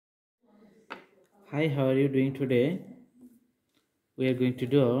Hi, how are you doing today? We are going to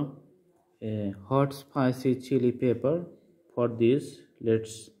do a hot spicy chili pepper. For this,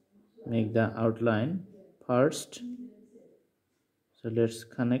 let's make the outline first. So let's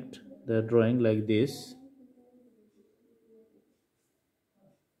connect the drawing like this.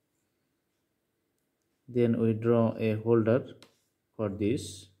 Then we draw a holder for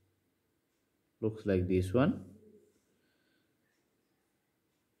this. Looks like this one.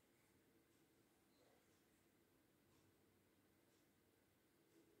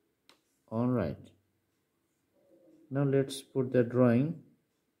 Alright. Now let's put the drawing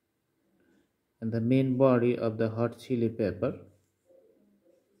and the main body of the hot chili pepper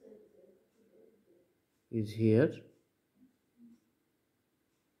is here.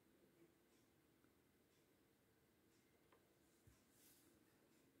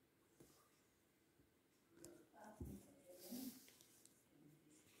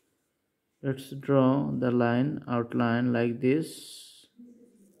 Let's draw the outline like this.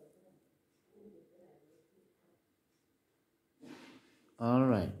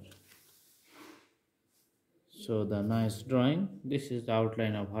 Alright. So the nice drawing. This is the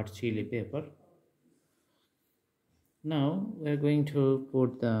outline of hot chili pepper. Now we are going to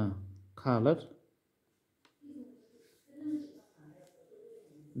put the color.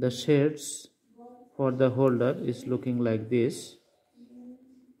 The shades for the holder is looking like this.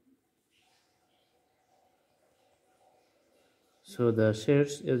 So the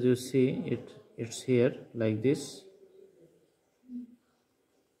shades, as you see, it's here like this.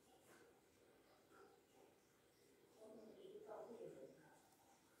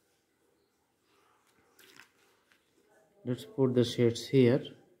 Let's put the shades here.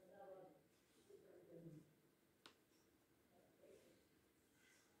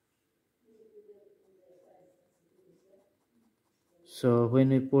 So when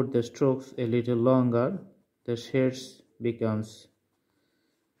we put the strokes a little longer, the shades becomes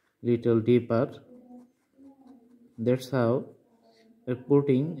little deeper. That's how we're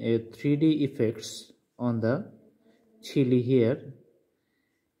putting a 3D effects on the chili here.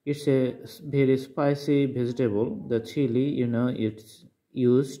 It's a very spicy vegetable. The chili, it's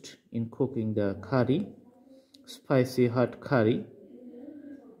used in cooking the curry, spicy hot curry,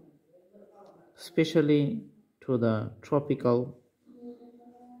 especially to the tropical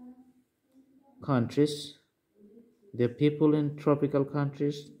countries. The people in tropical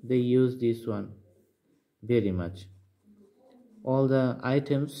countries, they use this one very much. All the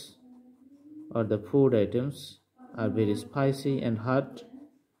items or the food items are very spicy and hot,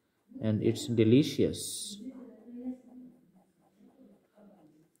 and it's delicious.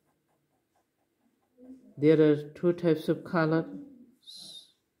 There are two types of color.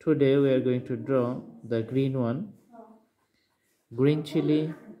 Today we are going to draw the green one. Green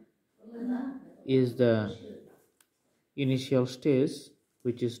chili is the initial stage,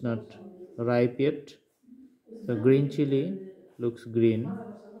 which is not ripe yet. The green chili looks green,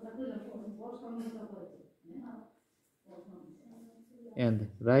 and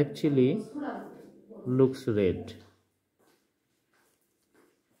ripe chili looks red.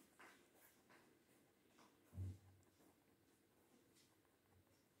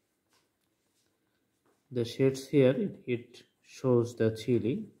 The shades here, it shows the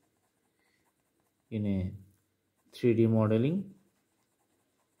chili in a 3D modeling.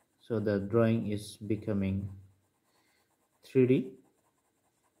 So the drawing is becoming 3D.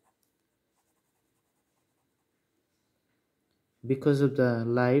 Because of the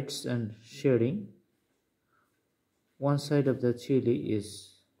lights and shading, one side of the chili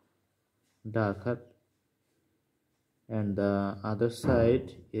is darker and the other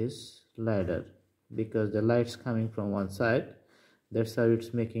side is lighter, because the light's coming from one side. That's how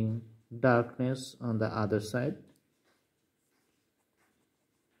it's making darkness on the other side.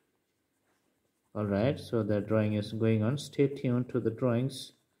 Alright, so the drawing is going on. Stay tuned to the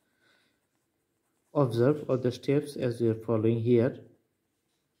drawings. Observe all the steps as you are following here.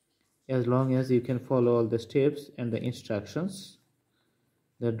 As long as you can follow all the steps and the instructions,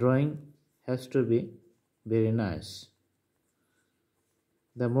 the drawing has to be very nice.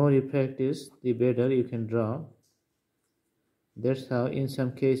 The more you practice, the better you can draw. That's how in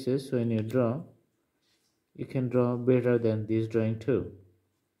some cases when you draw, you can draw better than this drawing too.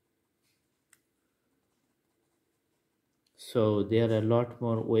 So there are a lot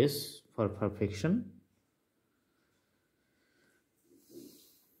more ways for perfection.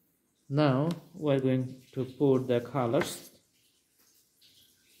 Now we're going to put the colors.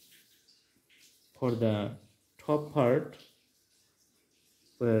 For the top part,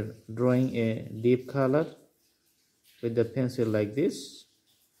 we're drawing a deep color with the pencil like this.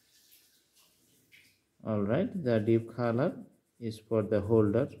 Alright, the deep color is for the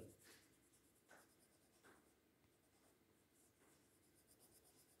holder.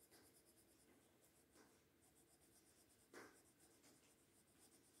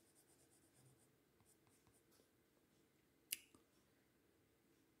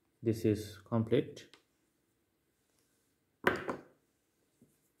 This is complete.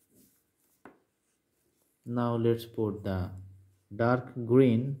 Now let's put the dark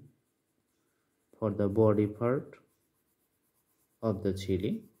green for the body part of the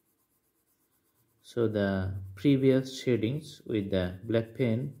chili. So the previous shadings with the black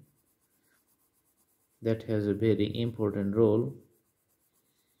pen, that has a very important role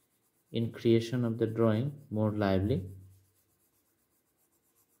in creation of the drawing more lively.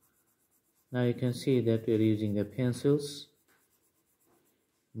 Now you can see that we are using the pencils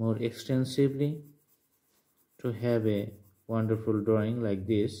more extensively to have a wonderful drawing like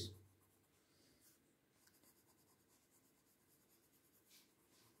this.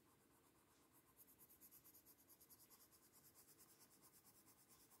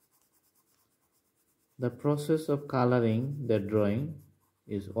 The process of coloring the drawing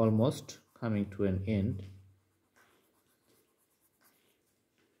is almost coming to an end.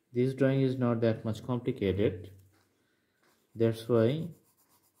 This drawing is not that much complicated. That's why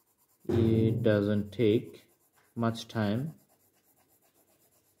it doesn't take much time.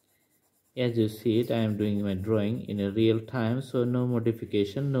 As you see it, I am doing my drawing in a real time, so no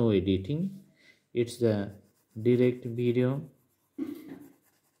modification, no editing. It's the direct video.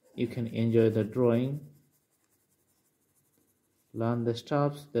 You can enjoy the drawing, learn the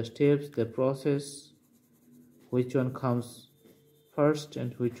steps, the process, which one comes first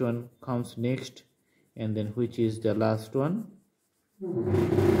and which one comes next, and then which is the last one.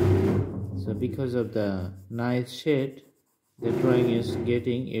 So because of the nice shade, the drawing is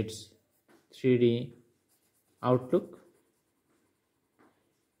getting its 3D outlook.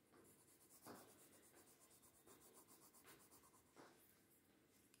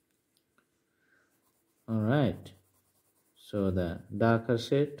 Alright, so the darker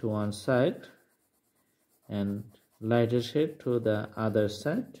shade to one side and lighter shade to the other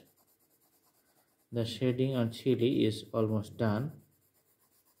side. The shading on chili is almost done.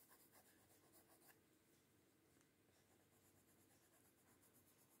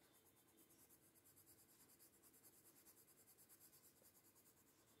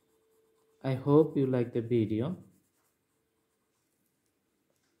 I hope you like the video.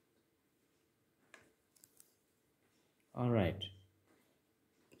 Alright,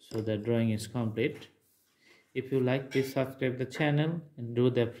 so the drawing is complete. If you like, please subscribe the channel and do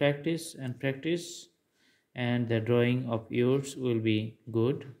the practice, and the drawing of yours will be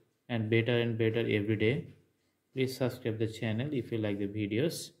good and better every day. Please subscribe the channel if you like the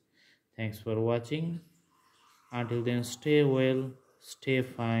videos. Thanks for watching. Until then, stay well, stay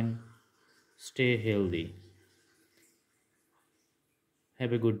fine, stay healthy.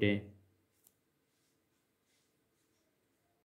 Have a good day.